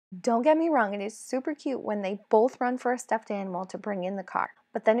Don't get me wrong, it is super cute when they both run for a stuffed animal to bring in the car.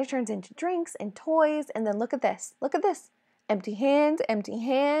 But then it turns into drinks and toys, and then look at this. Look at this. Empty hands, empty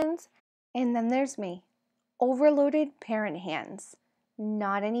hands. And then there's me. Overloaded parent hands.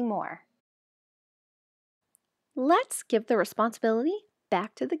 Not anymore. Let's give the responsibility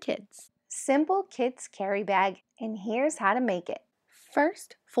back to the kids. Simple kids carry bag, and here's how to make it.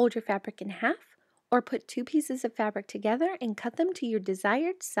 First, fold your fabric in half, or put 2 pieces of fabric together and cut them to your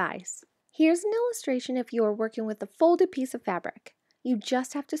desired size. Here's an illustration if you are working with a folded piece of fabric. You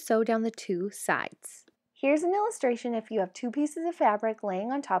just have to sew down the 2 sides. Here's an illustration if you have 2 pieces of fabric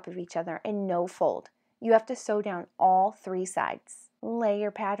laying on top of each other and no fold. You have to sew down all 3 sides. Lay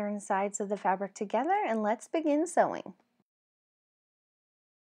your pattern sides of the fabric together and let's begin sewing.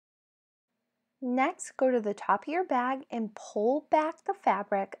 Next, go to the top of your bag and pull back the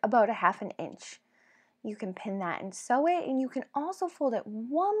fabric about a ½ inch. You can pin that and sew it, and you can also fold it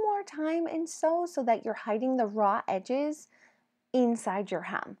one more time and sew so that you're hiding the raw edges inside your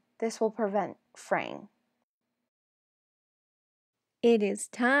hem. This will prevent fraying. It is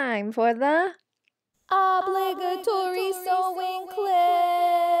time for the obligatory sewing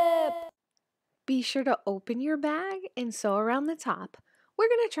clip. Be sure to open your bag and sew around the top. We're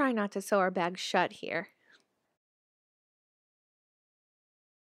going to try not to sew our bag shut here.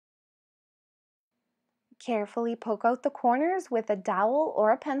 Carefully poke out the corners with a dowel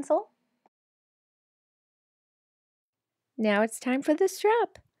or a pencil. Now it's time for the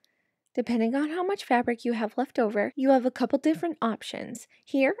strap. Depending on how much fabric you have left over, you have a couple different options.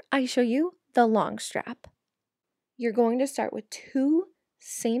 Here, I show you the long strap. You're going to start with 2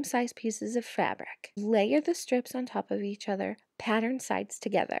 same size pieces of fabric. Layer the strips on top of each other, pattern sides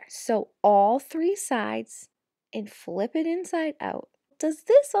together. Sew all 3 sides and flip it inside out. Does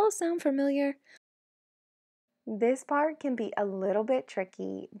this all sound familiar? This part can be a little bit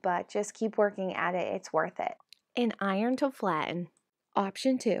tricky, but just keep working at it, it's worth it. And iron to flatten.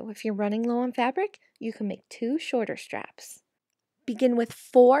 Option 2, if you're running low on fabric, you can make 2 shorter straps. Begin with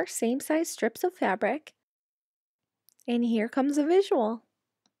 4 same size strips of fabric. And here comes a visual.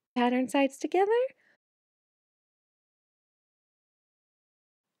 Pattern sides together.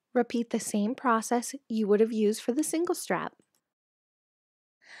 Repeat the same process you would have used for the single strap.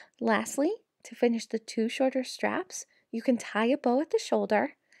 Lastly, to finish the 2 shorter straps, you can tie a bow at the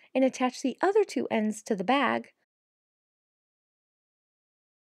shoulder and attach the other 2 ends to the bag.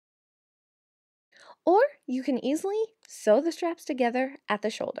 Or you can easily sew the straps together at the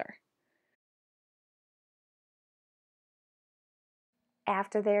shoulder.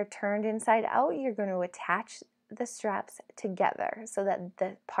 After they're turned inside out, you're going to attach the straps together so that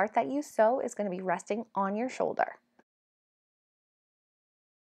the part that you sew is going to be resting on your shoulder.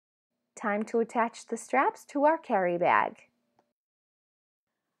 Time to attach the straps to our carry bag.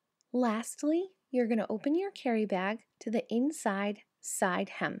 Lastly, you're going to open your carry bag to the inside side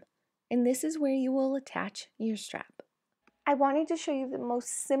hem, and this is where you will attach your strap. I wanted to show you the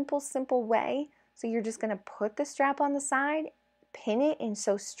most simple way, so you're just going to put the strap on the side, pin it, and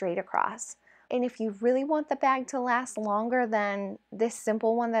sew straight across. And if you really want the bag to last longer than this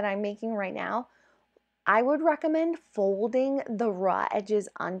simple one that I'm making right now, I would recommend folding the raw edges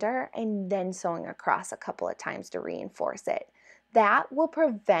under and then sewing across a couple of times to reinforce it. That will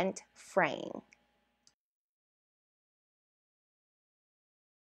prevent fraying.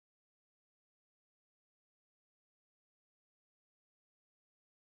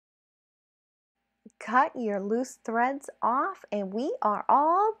 Cut your loose threads off and we are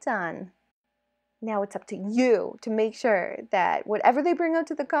all done. Now it's up to you to make sure that whatever they bring out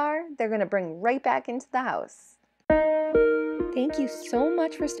to the car, they're going to bring right back into the house. Thank you so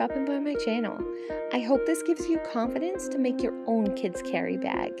much for stopping by my channel. I hope this gives you confidence to make your own kids' carry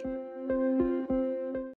bag.